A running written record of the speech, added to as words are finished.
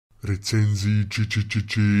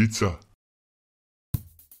Recenzijičičičičica.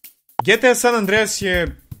 GTA San Andreas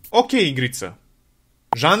je ok igrica.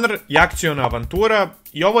 Žanr je akciona avantura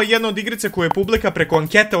i ovo je jedna od igrica koju je publika preko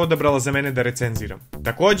ankete odabrala za mene da recenziram.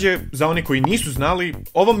 Također, za one koji nisu znali,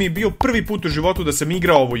 ovo mi je bio prvi put u životu da sam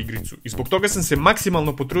igrao ovu igricu i zbog toga sam se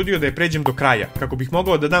maksimalno potrudio da je pređem do kraja, kako bih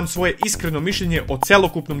mogao da dam svoje iskreno mišljenje o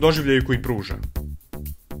celokupnom doživljaju koji pruža.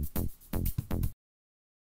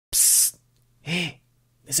 Psst, ne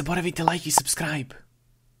zaboravite like i subscribe.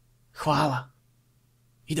 Hvala.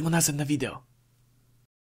 Idemo nazad na video.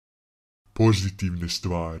 Pozitivne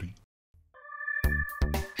stvari.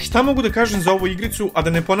 Šta mogu da kažem za ovu igricu, a da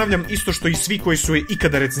ne ponavljam isto što i svi koji su je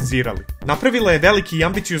ikada recenzirali? Napravila je velike i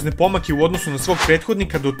ambiciozne pomake u odnosu na svog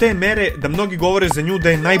prethodnika do te mere da mnogi govore za nju da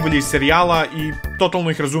je najbolja iz serijala i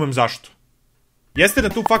totalno ih razumem zašto. Jeste da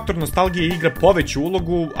tu faktor nostalgije igra poveću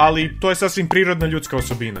ulogu, ali to je sasvim prirodna ljudska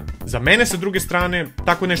osobina. Za mene, sa druge strane,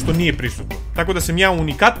 tako nešto nije prisutno, tako da sam ja u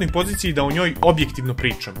unikatnoj poziciji da o njoj objektivno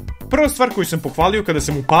pričam. Prva stvar koju sam pohvalio kada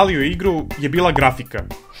sam upalio igru je bila grafika.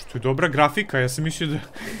 Što je dobra grafika, ja sam mislio da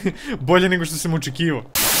bolje nego što sam očekivao.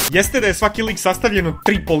 Jeste da je svaki lik sastavljen od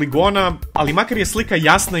 3 poligona, ali makar je slika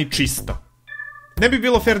jasna i čista. Ne bi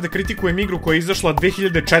bilo fair da kritikujem igru koja je izašla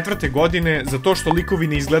 2004. godine za to što likovi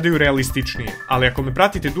ne izgledaju realističnije, ali ako me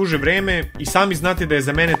pratite duže vreme i sami znate da je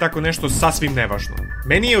za mene tako nešto sasvim nevažno.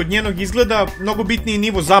 Meni je od njenog izgleda mnogo bitniji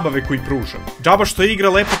nivo zabave koji pruža. Džaba što je igra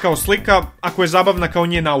lepa kao slika, ako je zabavna kao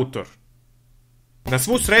njen autor. Na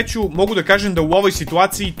svu sreću mogu da kažem da u ovoj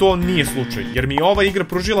situaciji to nije slučaj, jer mi je ova igra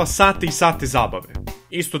pružila sate i sate zabave.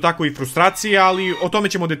 Isto tako i frustracije, ali o tome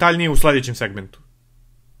ćemo detaljnije u sljedećem segmentu.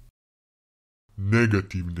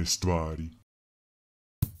 Negativne stvari.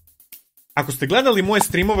 Ako ste gledali moje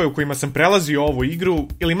streamove u kojima sam prelazio ovu igru,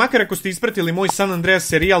 ili makar ako ste ispratili moj San Andreas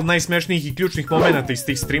serijal najsmešnijih i ključnih momenata iz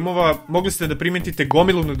tih streamova, mogli ste da primetite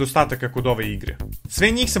gomilu nedostataka kod ove igre.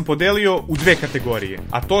 Sve njih sam podelio u 2 kategorije,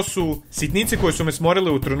 a to su sitnice koje su me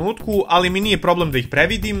smorile u trenutku, ali mi nije problem da ih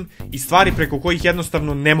previdim, i stvari preko kojih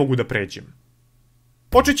jednostavno ne mogu da pređem.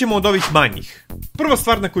 Počet ćemo od ovih manjih. Prva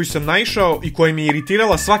stvar na koju sam naišao i koja mi je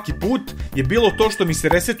iritirala svaki put je bilo to što mi se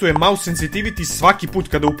resetuje mouse sensitivity svaki put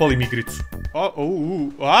kada upalim igricu.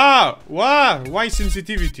 Why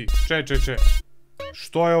sensitivity? Če.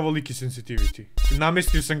 Što je ovoliki sensitivity?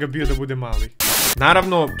 Namestio sam ga bio da bude mali.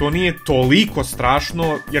 Naravno, to nije toliko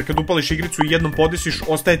strašno, jer kad upališ igricu i jednom podesiš,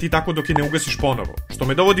 ostaje ti tako dok je ne ugasiš ponovo. Što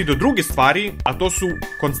me dovodi do druge stvari, a to su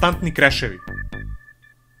konstantni crashevi.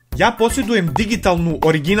 Ja posjedujem digitalnu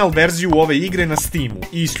original verziju ove igre na Steamu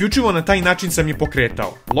i isključivo na taj način sam je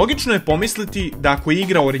pokretao. Logično je pomisliti da ako je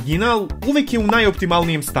igra original, uvek je u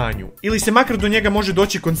najoptimalnijem stanju, ili se makar do njega može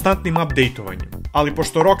doći konstantnim updateovanjem. Ali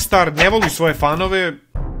pošto Rockstar ne voli svoje fanove,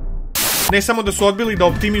 ne samo da su odbili da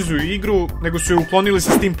optimizuju igru, nego su je uklonili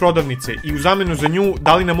sa Steam prodavnice i u zamenu za nju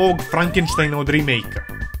dali nam ovog Frankensteina od remake-a.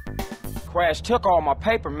 Crash took all my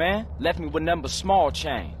paper, man. Left me with number small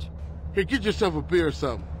change. Hey, get yourself a beer or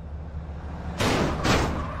something.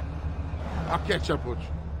 I'll catch up with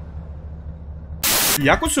you.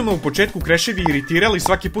 Iako su me u početku crashevi iritirali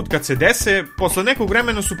svaki put kad se dese, posle nekog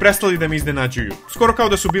vremena su prestali da me iznenađuju, skoro kao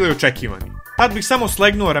da su bili očekivani. Tad bih samo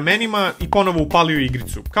slegnuo ramenima i ponovo upalio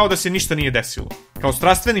igricu, kao da se ništa nije desilo. Kao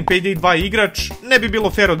strastveni Payday 2 igrač, ne bi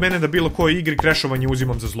bilo fair od mene da bilo kojoj igri crashovanje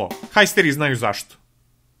uzimam za zlo. Hajsteri znaju zašto.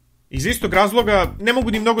 Iz istog razloga, ne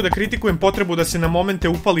mogu ni mnogo da kritikujem potrebu da se na momente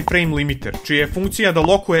upali frame limiter, čija je funkcija da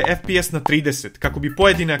lokuje FPS na 30, kako bi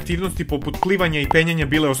pojedine aktivnosti poput klivanja i penjanja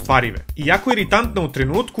bile ostvarive. Iako iritantna u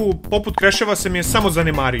trenutku, poput crasheva sam je samo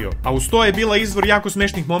zanemario, a uz to je bila izvor jako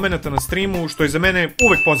smešnih momenata na streamu, što je za mene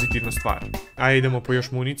uvek pozitivna stvar. Ajde, idemo po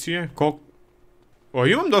još municije.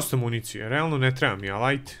 Imam dosta municije, realno ne treba mi, ali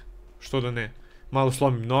ajde, što da ne. Malo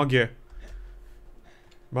slomim noge,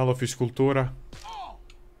 malo fiskultura.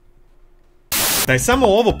 Da je samo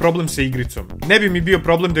ovo problem sa igricom, ne bi mi bio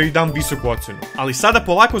problem da joj dam visoku ocenu, ali sada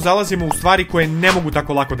polako zalazimo u stvari koje ne mogu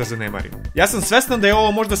tako lako da zanemarim. Ja sam svestan da je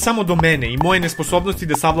ovo možda samo do mene i moje nesposobnosti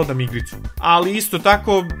da savladam igricu, ali isto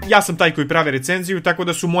tako, ja sam taj koji pravi recenziju, tako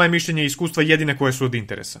da su moje mišljenja i iskustva jedine koje su od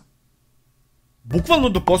interesa. Bukvalno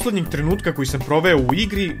do poslednjeg trenutka koji sam proveo u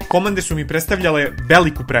igri, komande su mi predstavljale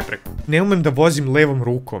veliku prepreku. Ne umem da vozim levom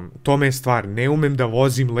rukom, tome je stvar, ne umem da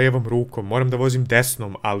vozim levom rukom, moram da vozim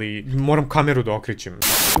desnom, ali moram kameru da okrećem.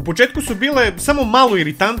 U početku su bile samo malo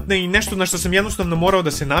iritantne i nešto na što sam jednostavno morao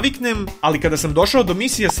da se naviknem, ali kada sam došao do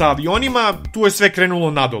misije sa avionima, tu je sve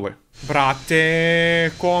krenulo nadole.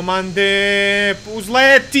 Brate, komande,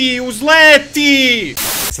 uzleti!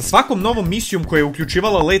 Sa Sa svakom novom misijom koja je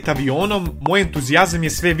uključivala let avionom, moj entuzijazam je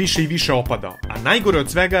sve više i više opadao, a najgore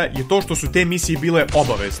od svega je to što su te misije bile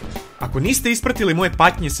obavezne. Ako niste ispratili moje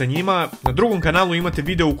patnje sa njima, na drugom kanalu imate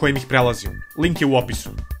video u kojem ih prelazim. Link je u opisu.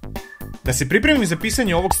 Da se pripremim za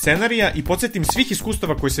pisanje ovog scenarija i podsjetim svih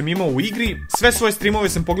iskustava koje sam imao u igri, sve svoje streamove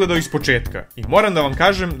sam pogledao iz početka. I moram da vam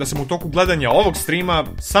kažem da sam u toku gledanja ovog streama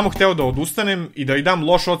samo hteo da odustanem i da i dam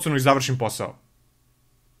lošu ocenu i završim posao.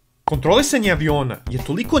 Kontrolisanje aviona je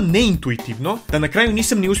toliko neintuitivno da na kraju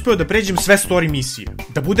nisam ni uspeo da pređem sve story misije.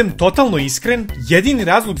 Da budem totalno iskren, jedini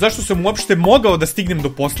razlog zašto sam uopšte mogao da stignem do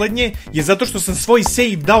poslednje je zato što sam svoj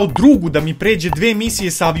save dao drugu da mi pređe 2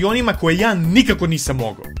 misije sa avionima koje ja nikako nisam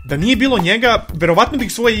mogao. Da nije bilo njega, verovatno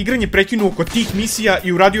bih svoje igranje prekinuo oko tih misija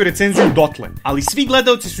i uradio recenziju dotle. Ali svi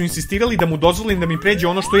gledaoci su insistirali da mu dozvolim da mi pređe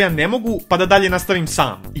ono što ja ne mogu, pa da dalje nastavim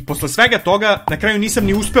sam. I posle svega toga, na kraju nisam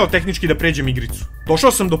ni uspeo tehnički da pređem igricu.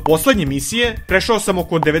 Došao sam do poslednje misije, prešao sam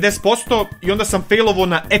oko 90% i onda sam failovo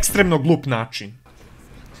na ekstremno glup način.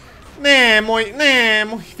 Nemoj,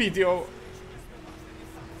 vidi ovo.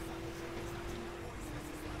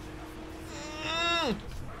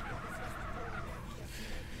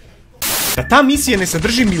 Da ta misija ne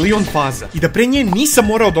sadrži milion faza i da pre nje nisam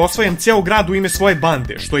morao da osvajam ceo grad u ime svoje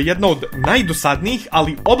bande, što je jedna od najdosadnijih,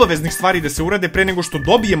 ali obaveznih stvari da se urade pre nego što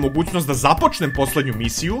dobijem mogućnost da započnem poslednju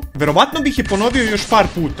misiju, verovatno bih je ponovio još par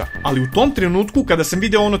puta, ali u tom trenutku kada sam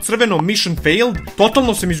video ono crveno mission failed,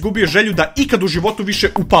 totalno sam izgubio želju da ikad u životu više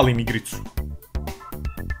upalim igricu.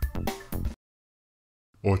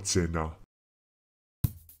 Ocena.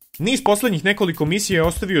 Niz poslednjih nekoliko misija je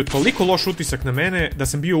ostavio toliko loš utisak na mene da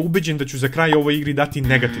sam bio ubeđen da ću za kraj ovoj igri dati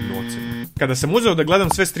negativnu ocenu. Kada sam uzeo da gledam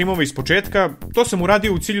sve streamove iz početka, to sam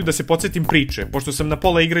uradio u cilju da se podsjetim priče, pošto sam na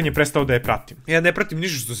pola igranje prestao da je pratim. Ja ne pratim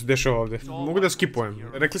ništa što se dešava ovde. Mogu da skipujem.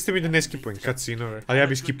 Rekli ste mi da ne skipujem cutscene-ove, ali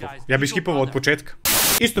ja bih skipovao od početka.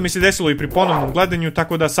 Isto mi se desilo i pri ponovnom gledanju,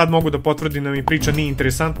 tako da sad mogu da potvrdim da mi priča nije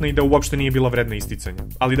interesantna i da uopšte nije bila vredna isticanja.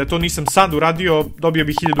 Ali da to nisam sad uradio, dobio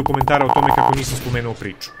bih 1000 komentara o tome kako nisam spomenuo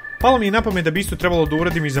priču. Palo mi je na pamet da bi isto trebalo da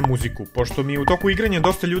uradim i za muziku, pošto mi je u toku igranja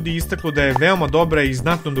dosta ljudi istaklo da je veoma dobra i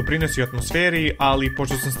znatno doprinosi atmosferi, ali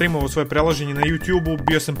pošto sam streamovao svoje prelaženje na YouTube-u,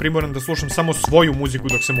 bio sam primoran da slušam samo svoju muziku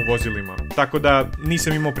dok sam u vozilima, tako da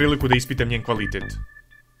nisam imao priliku da ispitam njen kvalitet.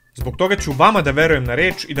 Zbog toga ću vama da verujem na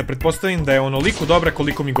reč i da pretpostavim da je onoliko dobra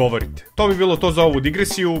koliko mi govorite. To bi bilo to za ovu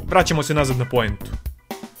digresiju, vraćamo se nazad na poentu.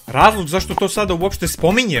 Razlog zašto to sada uopšte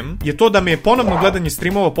spominjem je to da me je ponovno gledanje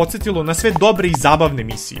streamova podsjetilo na sve dobre i zabavne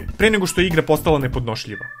misije, pre nego što je igra postala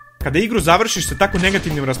nepodnošljiva. Kada igru završiš sa tako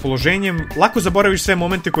negativnim raspoloženjem, lako zaboraviš sve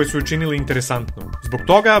momente koje su učinili interesantnom. Zbog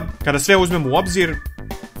toga, kada sve uzmem u obzir,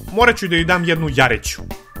 morat ću da joj dam jednu jareću.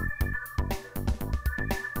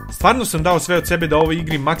 Stvarno sam dao sve od sebe da ovoj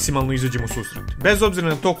igri maksimalno izađem u susret, bez obzira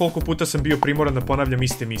na to koliko puta sam bio primoran da ponavljam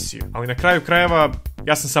iste misije, ali na kraju krajeva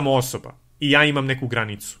ja sam samo osoba i ja imam neku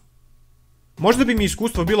granicu. Možda bi mi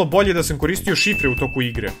iskustvo bilo bolje da sam koristio šifre u toku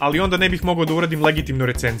igre, ali onda ne bih mogao da uradim legitimnu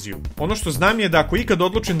recenziju. Ono što znam je da ako ikad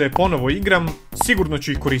odlučim da je ponovo igram, sigurno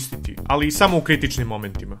ću ih koristiti, ali i samo u kritičnim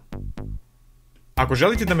momentima. Ako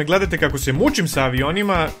želite da me gledate kako se mučim sa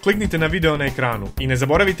avionima, kliknite na video na ekranu i ne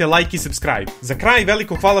zaboravite like i subscribe. Za kraj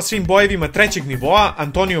veliko hvala svim bojevima 3. nivoa,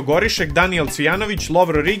 Antonio Gorišek, Daniel Cvijanović,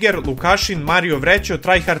 Lovro Riger, Lukašin, Mario Vrećo,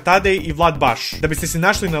 Tryhard Tadej i Vlad Baš. Da biste se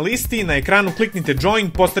našli na listi, na ekranu kliknite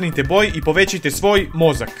join, postanite boj i povećajte svoj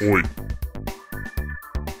mozak. Oj.